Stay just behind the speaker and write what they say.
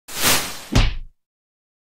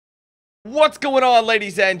What's going on,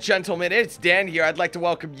 ladies and gentlemen? It's Dan here. I'd like to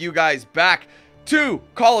welcome you guys back to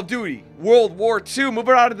Call of Duty World War II.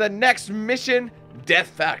 Moving on to the next mission, Death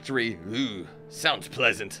Factory. Ooh, sounds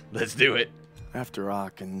pleasant. Let's do it. After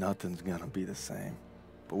Aachen, nothing's gonna be the same.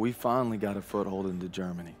 But we finally got a foothold into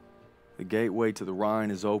Germany. The gateway to the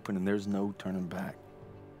Rhine is open and there's no turning back.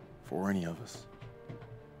 For any of us.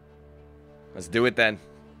 Let's do it then.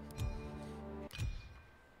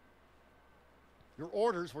 Your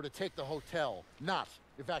orders were to take the hotel, not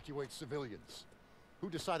evacuate civilians.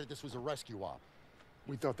 Who decided this was a rescue op?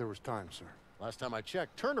 We thought there was time, sir. Last time I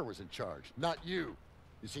checked, Turner was in charge, not you.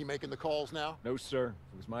 Is he making the calls now? No, sir.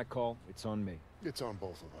 It was my call. It's on me. It's on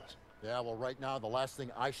both of us. Yeah, well, right now, the last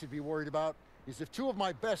thing I should be worried about is if two of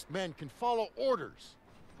my best men can follow orders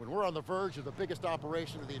when we're on the verge of the biggest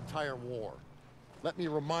operation of the entire war. Let me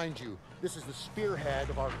remind you, this is the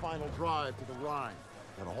spearhead of our final drive to the Rhine.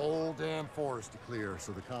 Got a whole damn forest to clear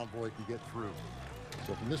so the convoy can get through.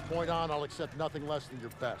 So from this point on, I'll accept nothing less than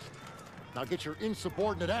your best. Now get your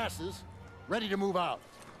insubordinate asses ready to move out.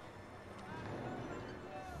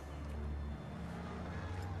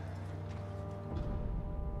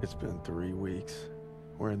 It's been 3 weeks.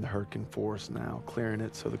 We're in the Hurricane Forest now, clearing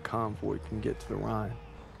it so the convoy can get to the Rhine.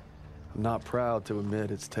 I'm not proud to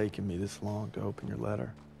admit it's taken me this long to open your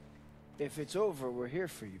letter. If it's over, we're here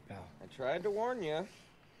for you, pal. I tried to warn you.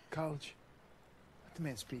 College, let the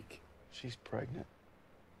man speak. She's pregnant.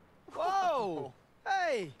 Whoa!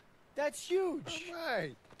 Hey, that's huge. All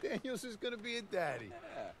right, Daniels is gonna be a daddy.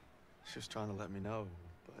 Yeah. She was trying to let me know,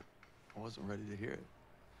 but I wasn't ready to hear it.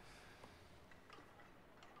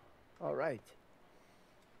 All right.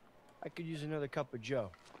 I could use another cup of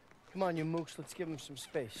joe. Come on, you mooks, let's give him some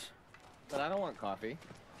space. But I don't want coffee.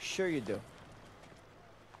 Sure you do.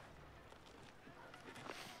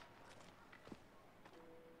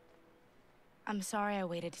 I'm sorry I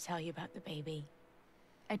waited to tell you about the baby.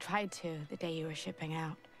 I tried to the day you were shipping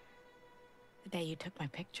out. The day you took my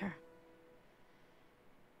picture.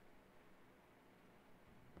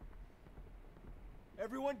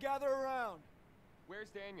 Everyone gather around. Where's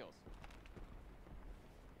Daniels?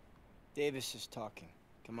 Davis is talking.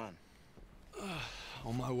 Come on.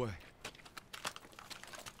 On my way.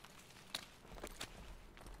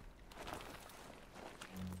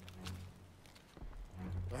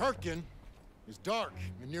 The Hurtgen is dark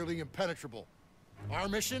and nearly impenetrable. Our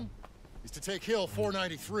mission is to take Hill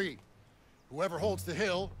 493. Whoever holds the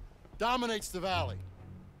hill dominates the valley.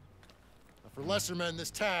 Now, for lesser men, this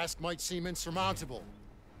task might seem insurmountable,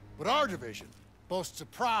 but our division boasts a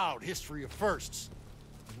proud history of firsts.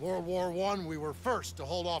 In World War I, we were first to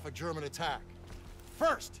hold off a German attack,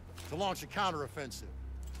 first to launch a counteroffensive,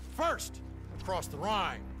 first across the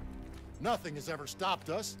Rhine. Nothing has ever stopped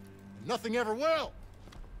us, and nothing ever will.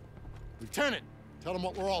 Lieutenant, tell them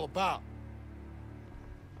what we're all about.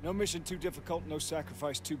 No mission too difficult, no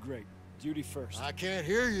sacrifice too great. Duty first. I can't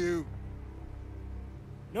hear you.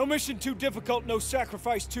 No mission too difficult, no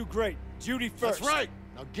sacrifice too great. Duty first. That's right.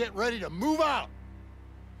 Now get ready to move out.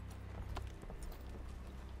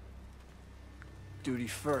 Duty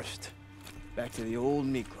first. Back to the old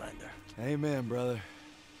meat grinder. Amen, brother.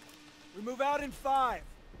 We move out in 5.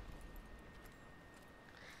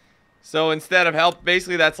 So instead of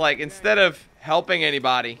basically that's like, instead of helping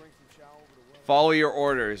anybody, follow your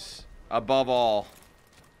orders above all.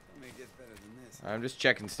 I'm just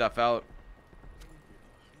checking stuff out.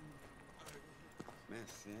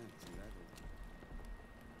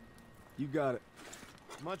 You got it.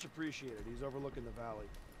 Much appreciated. He's overlooking the valley.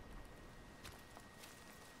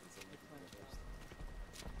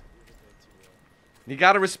 You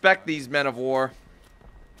gotta respect these men of war.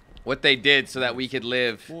 What they did so that we could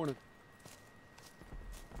live. Morning.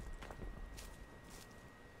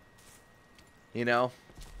 You know?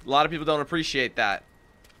 A lot of people don't appreciate that.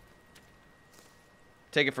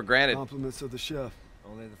 Take it for granted. Compliments of the chef.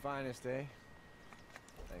 Only the finest, eh?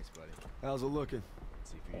 Thanks, buddy. How's it looking?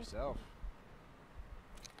 See for yourself.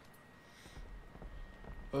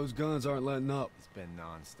 Those guns aren't letting up. It's been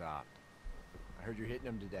non-stop. I heard you're hitting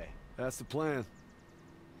them today. That's the plan.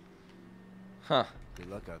 Huh. Good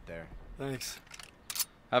luck out there. Thanks.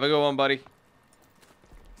 Have a good one, buddy.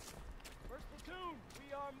 First platoon,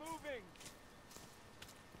 we are moving.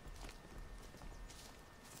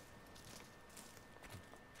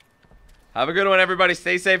 Have a good one, everybody.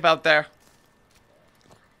 Stay safe out there.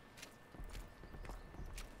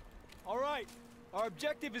 All right. Our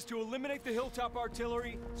objective is to eliminate the hilltop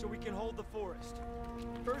artillery so we can hold the forest.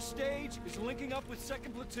 First stage is linking up with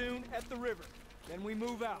 2nd platoon at the river. Then we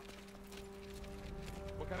move out.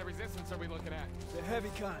 What kind of resistance are we looking at? The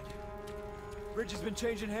heavy kind. Bridge has been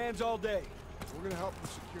changing hands all day. We're gonna help them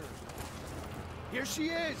secure it. Here she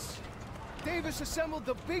is. Davis assembled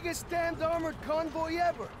the biggest damned armored convoy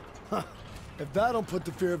ever. If that don't put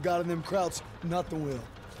the fear of God in them krauts, nothing will.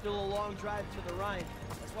 Still a long drive to the Rhine.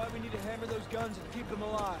 That's why we need to hammer those guns and keep them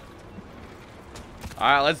alive.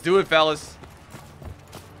 All right, let's do it, fellas.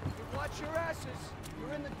 Watch your asses.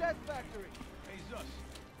 You're in the death factory. Hey, Zus.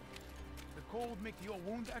 The cold make the old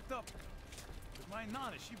wound act up. With my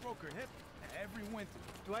Nana, she broke her hip every winter.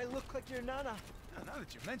 Do I look like your Nana? Now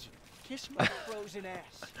that you mention it, Kiss my frozen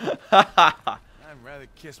ass. I'd rather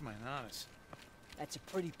kiss my Nanas. That's a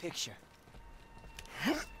pretty picture.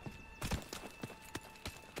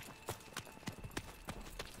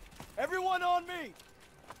 Everyone on me!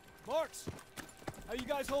 Marks, how you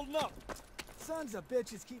guys holding up? Sons of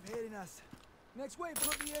bitches keep hitting us. Next wave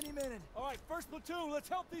put me any minute. All right, first platoon, let's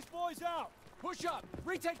help these boys out. Push up,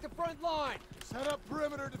 retake the front line. Set up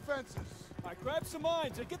perimeter defenses. All right, grab some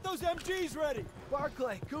mines and get those MGs ready.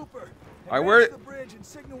 Barclay, Cooper. All right, we're... To the bridge and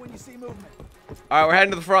signal when you see movement. All right, we're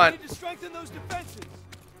heading to the front. We need to strengthen those defenses.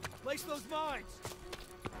 Place those mines.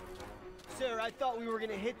 Sir, I thought we were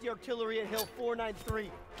gonna hit the artillery at Hill 493.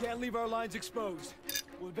 Can't leave our lines exposed.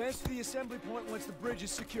 We'll advance to the assembly point once the bridge is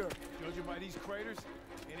secure. Judging by these craters,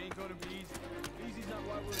 it ain't gonna be easy. Easy's not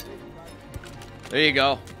why we're leaving, right? There you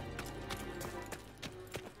go.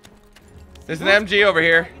 There's an MG over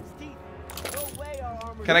here. No way our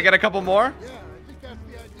armor. Can I get a couple more? Yeah, I think that's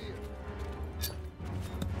the idea.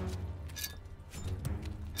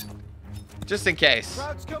 Just in case.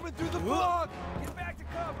 Crowd's coming through the fog. Get back to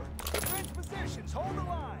cover. Defense positions. Hold the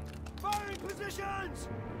line. Firing positions.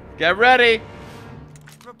 Get ready.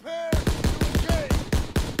 Prepare to engage.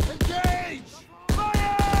 Engage!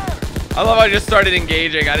 Fire! I love how I just started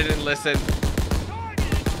engaging. I didn't listen.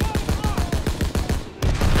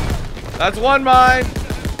 That's one mine.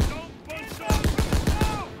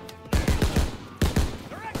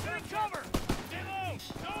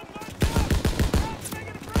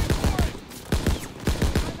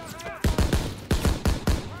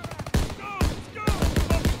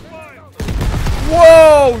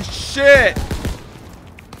 Whoa, shit.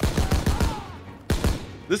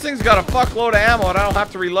 This thing's got a fuckload of ammo and I don't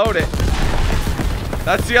have to reload it.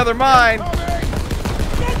 That's the other mine. Get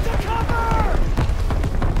to cover!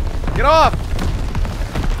 Get off.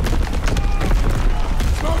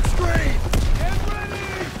 Smoke screen! Get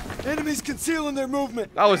ready! Enemies concealing their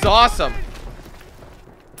movement. That was awesome.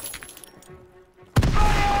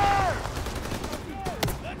 Fire!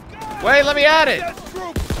 Wait, let me at it. That's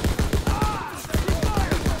troops!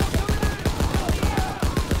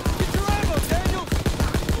 Get your ammo, Daniel!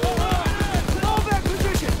 Hold that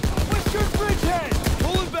position! Western bridgehead!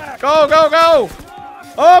 Pull it back! Go, go, go.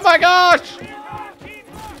 Oh my gosh.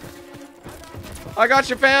 I got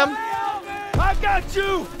you, fam. I got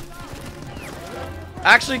you!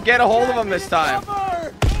 Actually get a hold of him this time.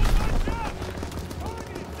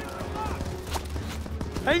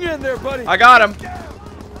 Hang in there, buddy. I got him.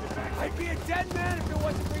 I'd be a dead man if it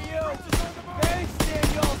wasn't for you. Thanks,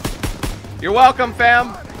 Daniel. You're welcome,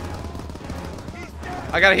 fam.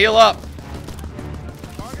 I gotta heal up.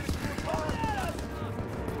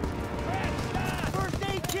 First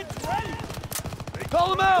aid kit's ready.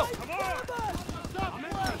 Call him out.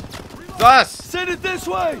 Zus, Send it this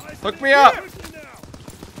way. hook me up.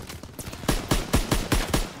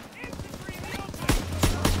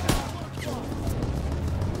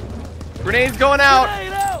 Grenades going out.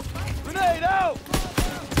 Grenade out. Grenade out.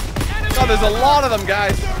 Oh, there's a lot of them,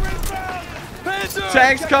 guys. Panzer.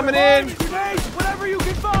 Tanks coming in. Grenades, whatever you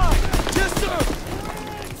can find. Yes, sir.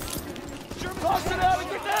 Toss it out a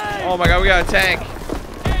grenade. Oh my god, we got a tank.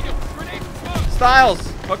 Styles,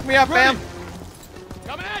 hook me up, fam.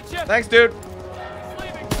 Coming at you. Thanks, dude.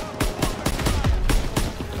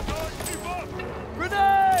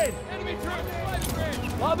 Grenade. Enemy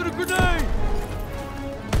troops. Lobbing a grenade.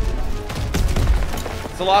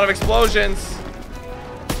 It's a lot of explosions.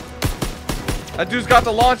 That dude's got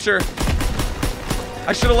the launcher.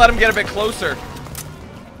 I should have let him get a bit closer.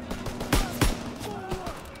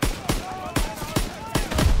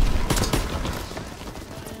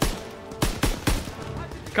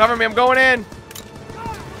 Cover me, I'm going in.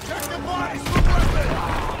 Check the bodies for weapons!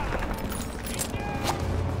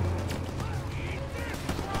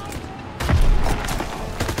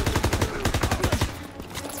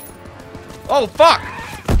 Oh, fuck.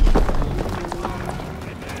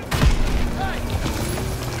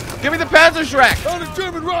 Give me the Panzerschreck. On a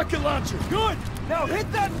German rocket launcher. Good. Now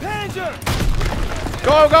hit that Panzer.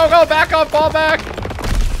 Go, go, go. Back up, fall back.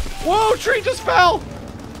 Whoa, tree just fell.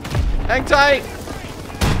 Hang tight.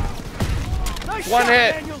 Nice One shot,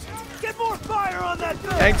 hit. Daniels. Get more Fire on that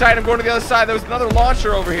thing! Hang tight, I'm going to the other side. There was another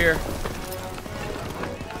launcher over here.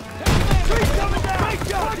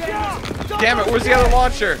 Damn it, where's the other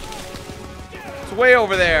launcher? It's way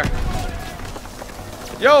over there.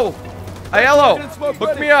 Yo! Aiello!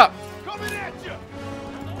 Hook me up!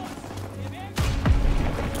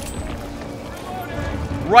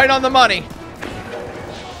 Right on the money.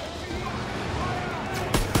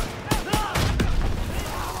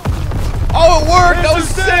 Oh, it worked! That was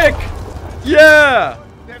sick! Yeah!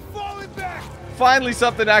 They're falling back! Finally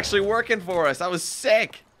something actually working for us. That was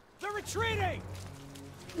sick. They're retreating!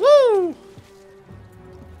 Woo!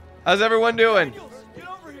 How's everyone doing? Daniels, get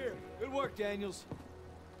over here. Good work, Daniels.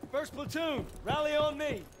 First platoon, rally on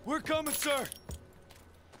me. We're coming, sir.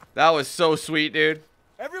 That was so sweet, dude.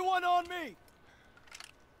 Everyone on me.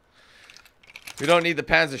 We don't need the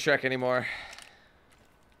Panzerschreck anymore.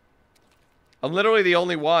 I'm literally the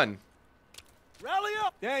only one. Rally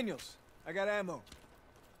up! Daniels, I got ammo.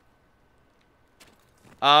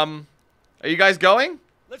 Are you guys going?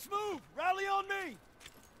 Let's move! Rally on me!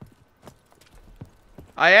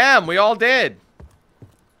 I am. We all did.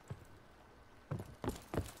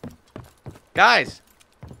 Guys.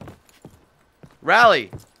 Rally.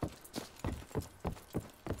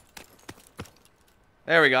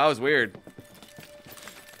 There we go. That was weird.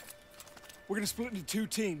 We're gonna split into 2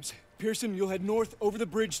 teams. Pearson, you'll head north over the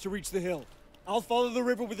bridge to reach the hill. I'll follow the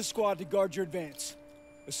river with a squad to guard your advance.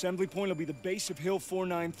 Assembly point will be the base of Hill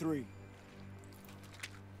 493.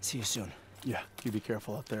 See you soon. Yeah, you be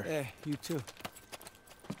careful out there. Hey, you too.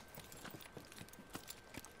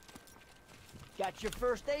 Got your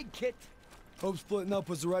first aid kit. Hope splitting up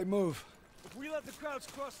was the right move. If we let the crowds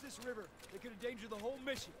cross this river, they could endanger the whole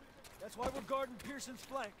mission. That's why we're guarding Pearson's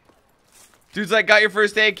flank. Dude's like, got your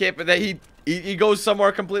first aid kit, but then he goes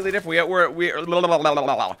somewhere completely different.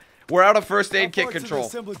 We're out of first aid kit control.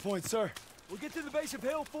 Assembly point, sir. We'll get to the base of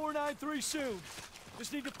Hill 493 soon.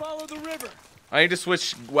 Just need to follow the river. I need to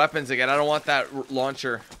switch weapons again. I don't want that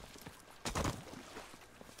launcher.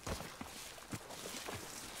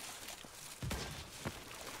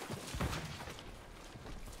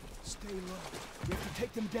 Stay low. We have to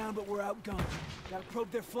take them down, but we're outgunned. Gotta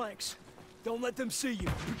probe their flanks. Don't let them see you.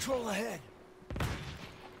 Patrol ahead.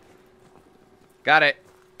 Got it.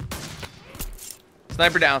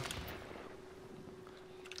 Sniper down.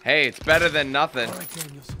 Hey, it's better than nothing. All right,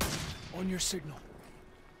 Daniels. On your signal.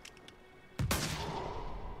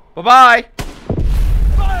 Bye-bye.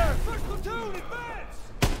 Fire! First platoon, advance!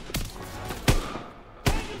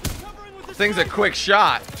 This thing's a quick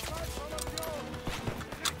shot.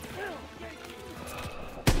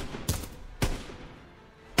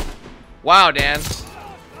 Wow, Dan.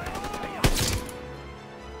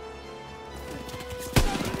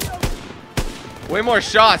 Way more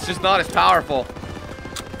shots, just not as powerful.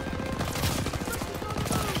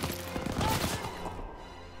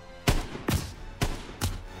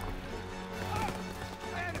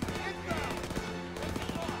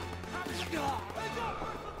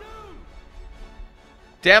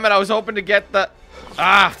 Damn it, I was hoping to get the...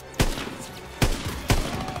 Ah!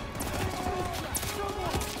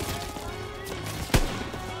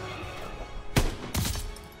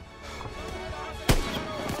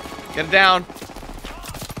 Get it down.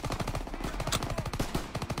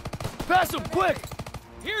 Pass him, quick!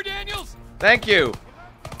 Here, Daniels! Thank you.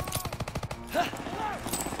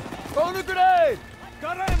 Throwing a grenade!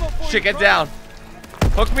 Got ammo for Shit, you, get down.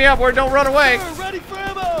 Hook me up where don't run away. Sir, ready for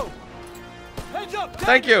ammo! Heads up!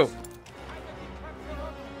 Thank you.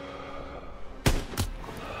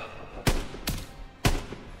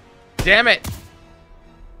 Damn it.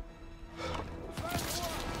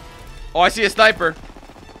 Oh, I see a sniper.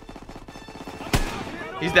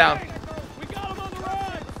 He's down. We got him on the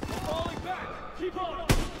ride! We're falling back! Keep on!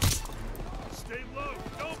 Stay low!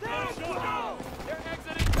 Don't push on! They're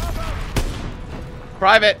exiting cover!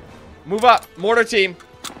 Private, move up. Mortar team.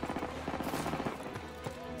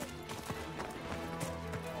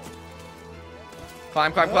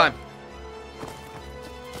 Climb, climb, climb.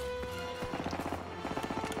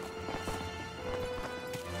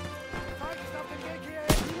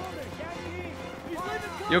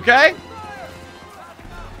 You okay?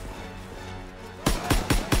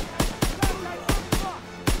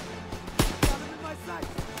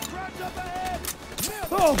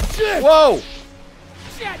 Oh, shit! Whoa!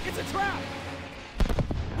 Shit, it's a trap!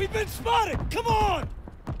 We've been spotted! Come on!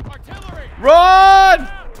 Artillery! Run!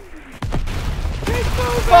 Keep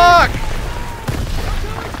moving! Fuck!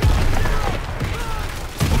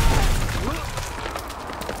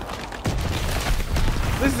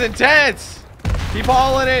 This is intense! Keep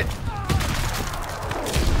hauling it!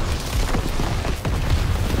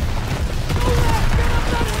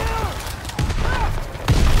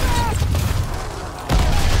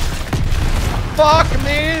 Fuck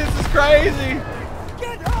me, this is crazy.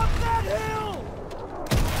 Get up that hill!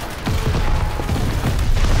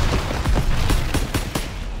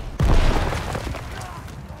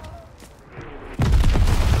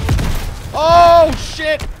 Oh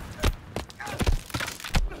shit.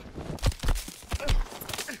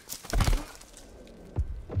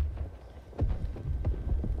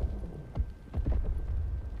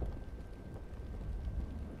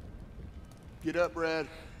 Get up, Brad.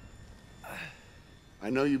 I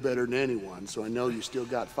know you better than anyone, so I know you still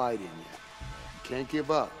got fight in you. You can't give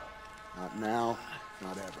up. Not now,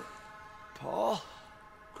 not ever. Paul?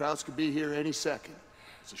 Krauts could be here any second.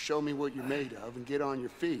 So show me what you're made of and get on your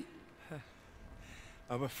feet.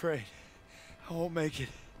 I'm afraid I won't make it.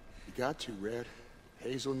 You got to, Red.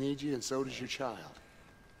 Hazel needs you, and so does your child.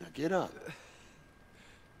 Now get up.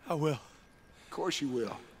 I will. Of course you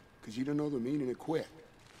will, because you don't know the meaning of quit.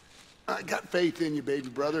 I got faith in you, baby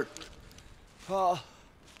brother. Paul.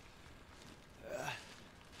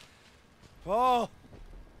 Paul.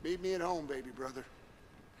 Meet me at home, baby brother.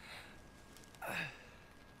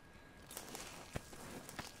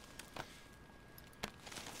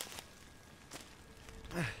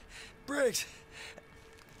 Briggs.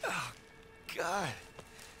 Oh, God.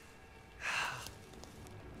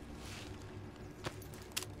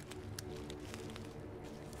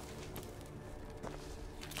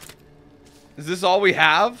 Is this all we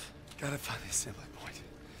have? Gotta find the assembly point.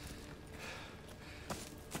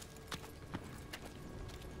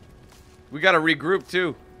 We gotta regroup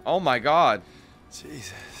too. Oh my god.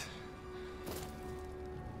 Jesus.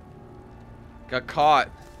 Got caught.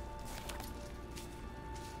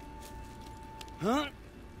 Huh?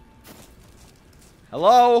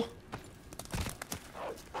 Hello?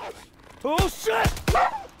 Oh, shit!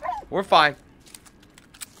 We're fine.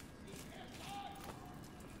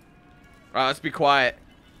 Alright, let's be quiet.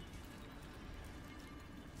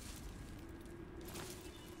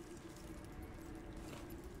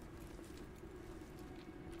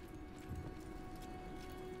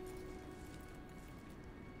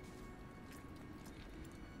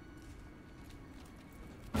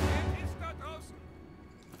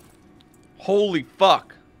 Holy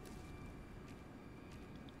fuck.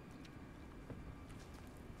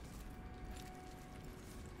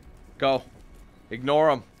 Go. Ignore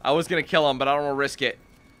him. I was gonna kill him, but I don't want to risk it.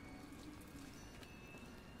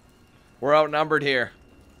 We're outnumbered here.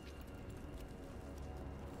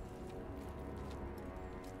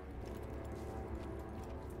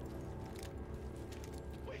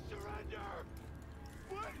 We surrender!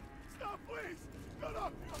 Wait! Stop, please! No, no!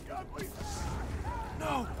 Oh, God, please!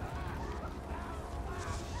 No!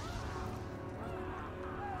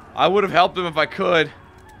 I would have helped them if I could.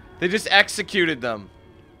 They just executed them.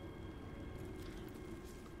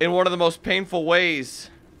 In one of the most painful ways.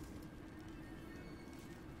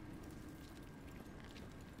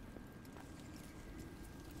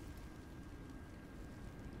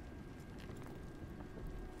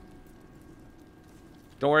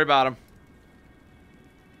 Don't worry about him.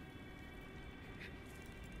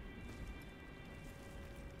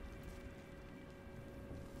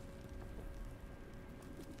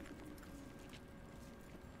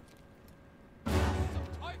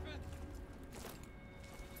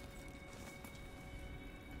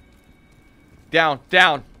 Down,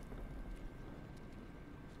 down.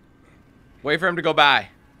 Wait for him to go by.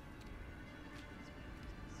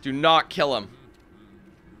 Do not kill him.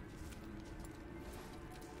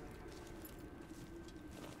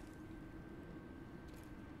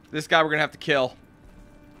 This guy we're gonna have to kill.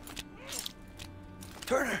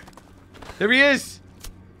 Turner! There he is!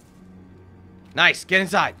 Nice, get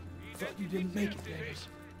inside. Thought you didn't make it, Davis.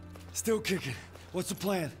 Still kicking. What's the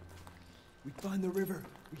plan? We find the river.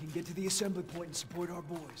 We can get to the assembly point and support our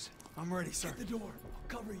boys. I'm ready, sir. Get the door. I'll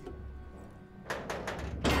cover you.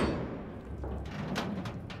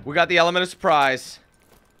 We got the element of surprise.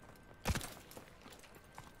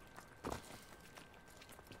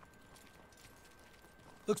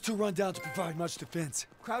 Looks too run down to provide much defense.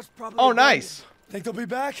 Krauts probably. Oh, nice. Think they'll be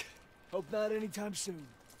back? Hope not anytime soon.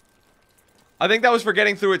 I think that was for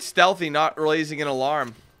getting through it stealthy, not raising an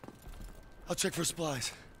alarm. I'll check for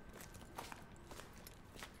supplies.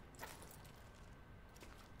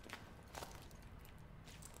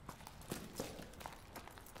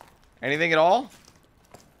 Anything at all?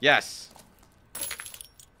 Yes.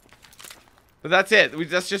 But that's it.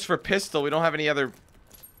 That's just for pistol. We don't have any other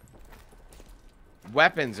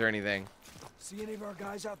weapons or anything. See any of our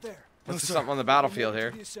guys out there? Let's do something on the battlefield here.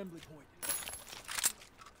 The assembly point.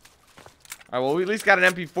 Alright, well, we at least got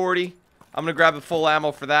an MP40. I'm gonna grab the full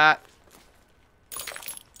ammo for that.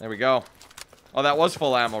 There we go. Oh, that was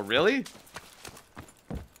full ammo. Really?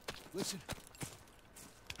 Listen.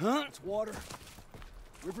 Huh? It's water.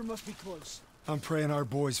 River must be close. I'm praying our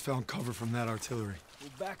boys found cover from that artillery.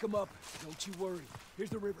 We'll back them up. Don't you worry. Here's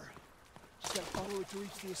the river. Just gotta follow it to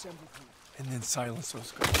reach the assembly point. And then silence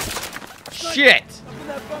those guys. Shit! Up in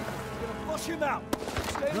that bunker. We're gonna flush him out.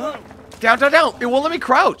 Stay low. Down, down, down. It won't let me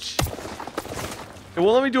crouch. It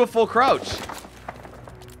won't let me do a full crouch.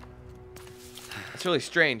 That's really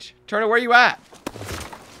strange. Turner, where you at?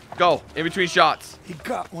 Go. In between shots. He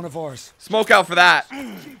got one of ours. Smoke out for that. See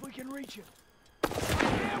if we can reach him.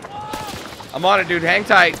 I'm on it, dude. Hang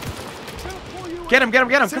tight. Get him, get him,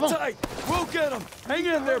 get him. Sit Come on. tight. We'll get him. Hang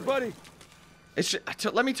in there, buddy.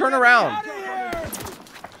 Let me turn around.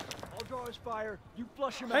 I'll draw his fire. You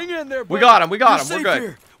flush him out. Hang in there, buddy. We got him. We got him. You're We're safe good.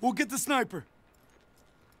 here. We'll get the sniper.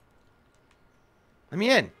 Let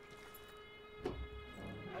me in.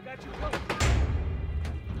 I got you covered.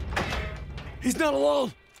 He's not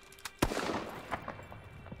alone.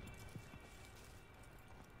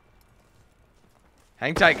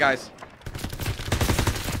 Hang tight, guys.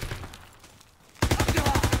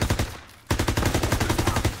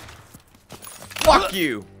 Fuck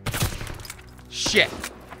you. Shit.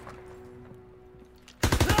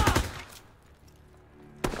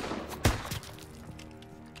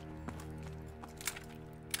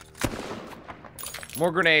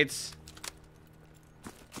 More grenades.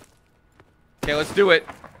 Okay, let's do it.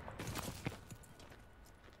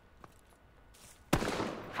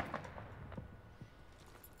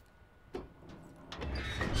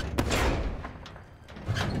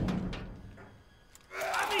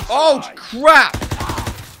 Oh, crap!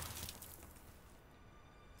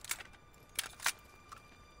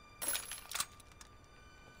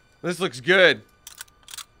 This looks good.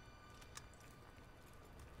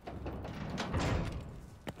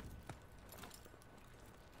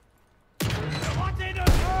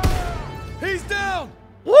 He's down!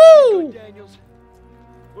 Woo! Good, Daniels.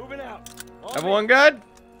 Moving out. Everyone good?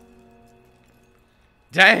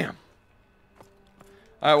 Damn.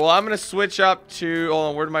 Alright, well, I'm going to switch up to... Hold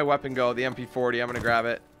on, where did my weapon go? The MP40. I'm going to grab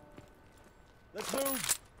it. Let's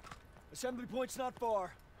move. Assembly point's not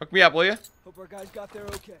far. Hook me up, will you? Hope our guys got there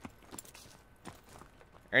okay.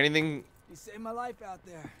 Anything... You saved my life out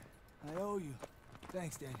there. I owe you.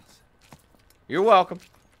 Thanks, Daniels. You're welcome.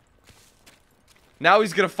 Now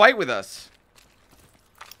he's going to fight with us.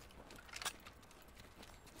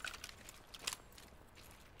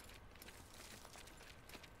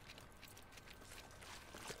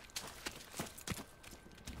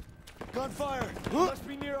 Gunfire! Must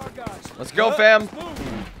be near our guys. Let's go, fam.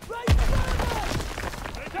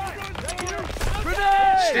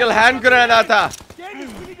 Steel hand granata.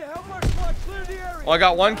 Daniels, we need to help our squad clear the area. Well, I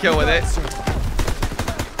got one kill with it.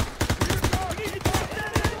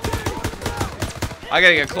 I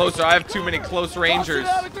gotta get closer. I have too many close rangers.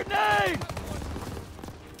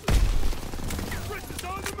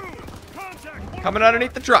 Coming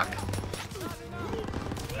underneath the truck.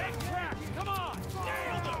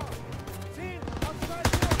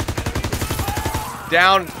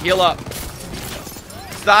 Down, heal up.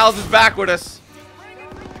 Styles is back with us.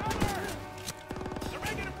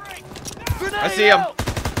 I see him.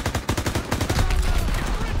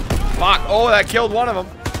 Fuck. Oh, that killed one of them.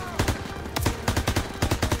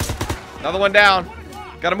 Another one down.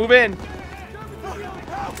 Gotta move in.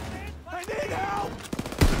 I need help.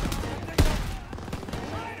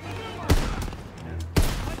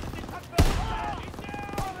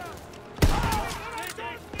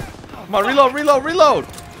 Come on, reload, reload, reload.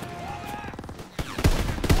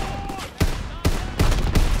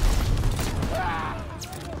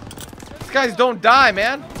 These guys don't die,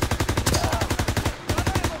 man.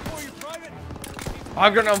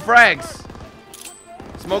 I'm getting on frags.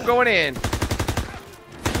 Smoke going in.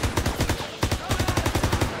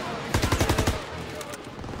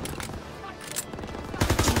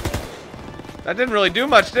 That didn't really do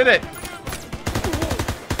much, did it?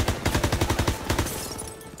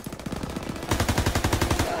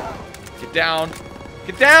 Get down.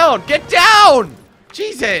 Get down! Get down!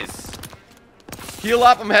 Jesus! Heal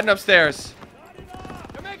up, I'm heading upstairs.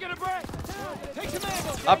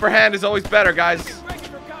 Upper hand is always better, guys.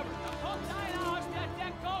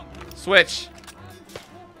 Switch.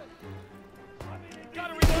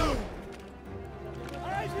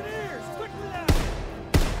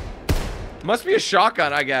 Must be a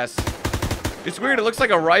shotgun, I guess. It's weird, it looks like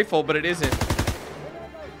a rifle, but it isn't.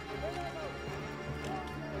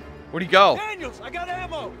 Where'd he go? Daniels, I got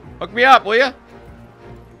ammo. Hook me up, will ya?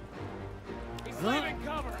 He's leaving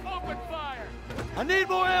cover. Open fire. I need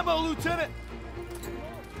more ammo, Lieutenant.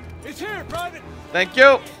 It's here, Private. Thank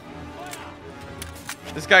you.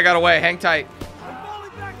 This guy got away. Hang tight. I'm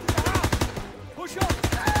falling back to the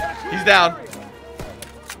He's down.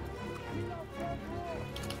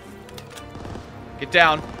 Get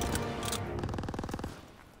down.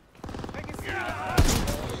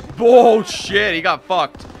 Oh shit, he got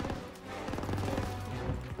fucked.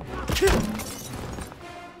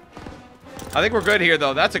 I think we're good here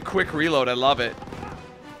though. That's a quick reload. I love it.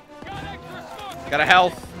 Got a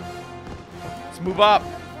health. Let's move up.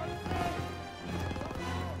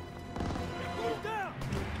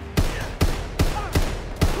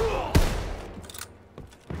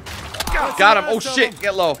 Got him. Oh shit,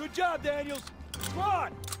 get low. Good job, Daniels.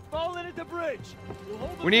 Squad, fall in at the bridge.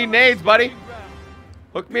 We need nades, buddy.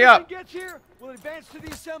 Hook me up. Gets here, we'll advance to the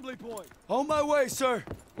assembly point. On my way, sir.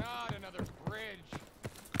 Not another bridge.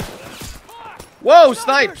 Whoa,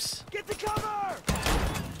 snipes. Get the cover.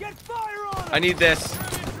 Get fire on him. I need this.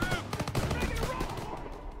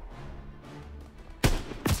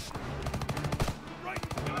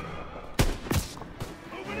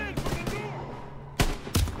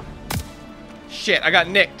 Shit, I got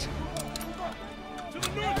nicked.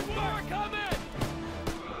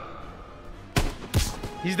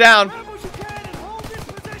 He's down.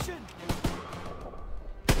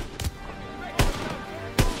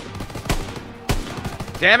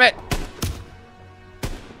 Damn it.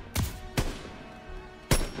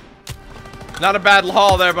 Not a bad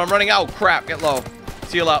haul there, but I'm running out. Crap, get low.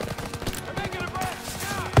 Seal up.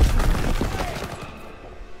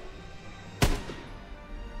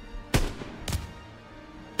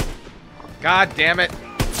 God damn it.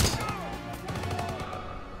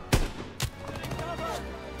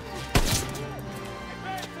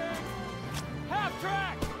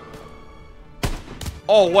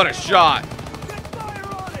 Oh, what a shot.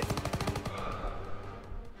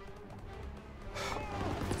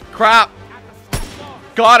 Crap.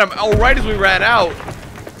 Got him. Oh, right as we ran out.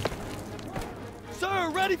 Sir,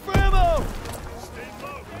 ready for ammo.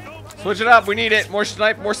 Switch it up. We need it. More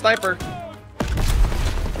sniper.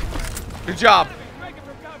 Good job.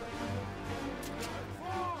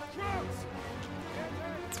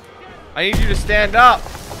 I need you to stand up.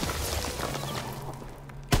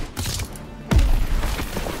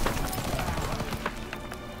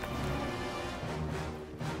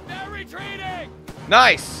 They're retreating.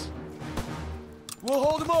 Nice. We'll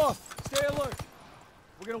hold them off. Stay alert.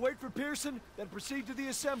 We're gonna wait for Pearson, then proceed to the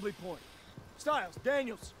assembly point. Styles,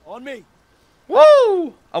 Daniels, on me.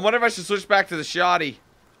 Woo! I wonder if I should switch back to the shoddy.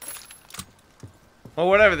 Or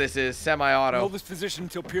whatever this is, semi-auto. Hold this position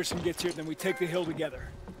until Pearson gets here, then we take the hill together.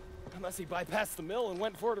 Unless he bypassed the mill and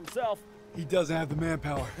went for it himself. He doesn't have the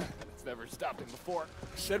manpower. It's never stopped him before.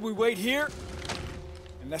 Said we wait here,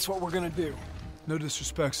 and that's what we're gonna do. No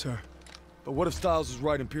disrespect, sir. But what if Styles is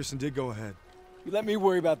right and Pearson did go ahead? You let me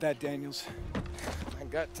worry about that, Daniels. My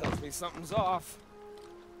gut tells me something's off.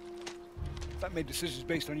 If I made decisions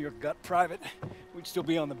based on your gut private, we'd still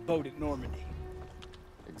be on the boat at Normandy.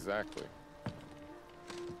 Exactly.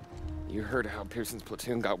 You heard how Pearson's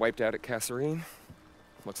platoon got wiped out at Kasserine?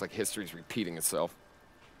 Looks like history's repeating itself.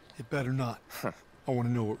 It better not. I want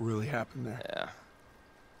to know what really happened there. Yeah.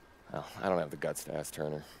 Well, I don't have the guts to ask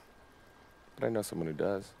Turner. But I know someone who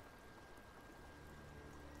does.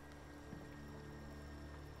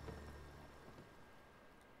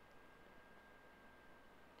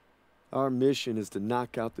 Our mission is to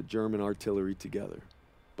knock out the German artillery together.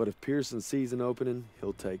 But if Pearson sees an opening,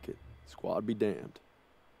 he'll take it. Squad be damned.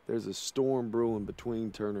 There's a storm brewing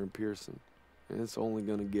between Turner and Pearson, and it's only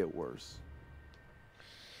gonna get worse.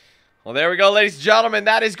 Well, there we go, ladies and gentlemen.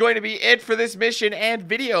 That is going to be it for this mission and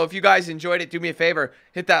video. If you guys enjoyed it, do me a favor.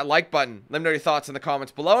 Hit that like button. Let me know your thoughts in the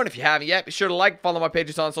comments below. And if you haven't yet, be sure to like, follow my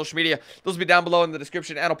pages on social media. Those will be down below in the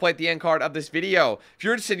description, and I'll play at the end card of this video. If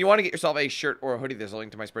you're interested and you want to get yourself a shirt or a hoodie, there's a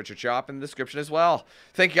link to my Spreadshirt shop in the description as well.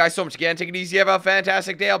 Thank you guys so much again. Take it easy. Have a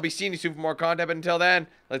fantastic day. I'll be seeing you soon for more content. But until then,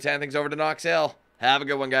 let's hand things over to Knox Hill. Have a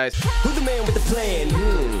good one, guys. Who's the man with the plan?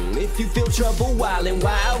 If you feel trouble, wildin'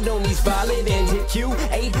 wild on these violent and hit you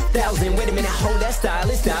 8,000. Wait a minute, hold that style,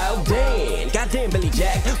 it's dialed in. Goddamn Billy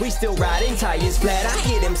Jack, we still riding, tires flat. I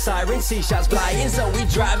hear them sirens, see shots flying, so we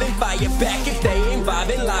driving, fire back if they ain't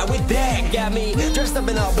vibing. Lie with that, got me dressed up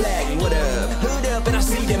in all black. What up? Hood up, and I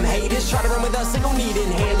see them haters try to run with us, they gon' need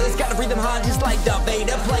inhalers. Gotta breathe them hard just like Darth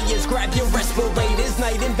Vader. Players, grab your respirators.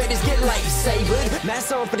 Night invaders get lightsabered.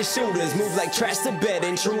 Mask on for the shooters, move like trash to bed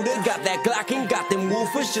intruder. Got that Glock and got them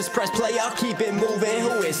woofers. Just press play, I'll keep it moving.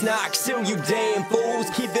 Who is Knox Hill, you damn fools?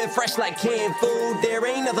 Keep it fresh like canned food. There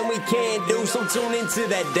ain't nothing we can't do, so tune into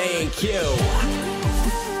that DanQ.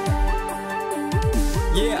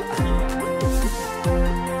 Yeah.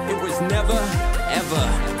 It was never, ever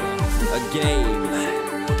a game.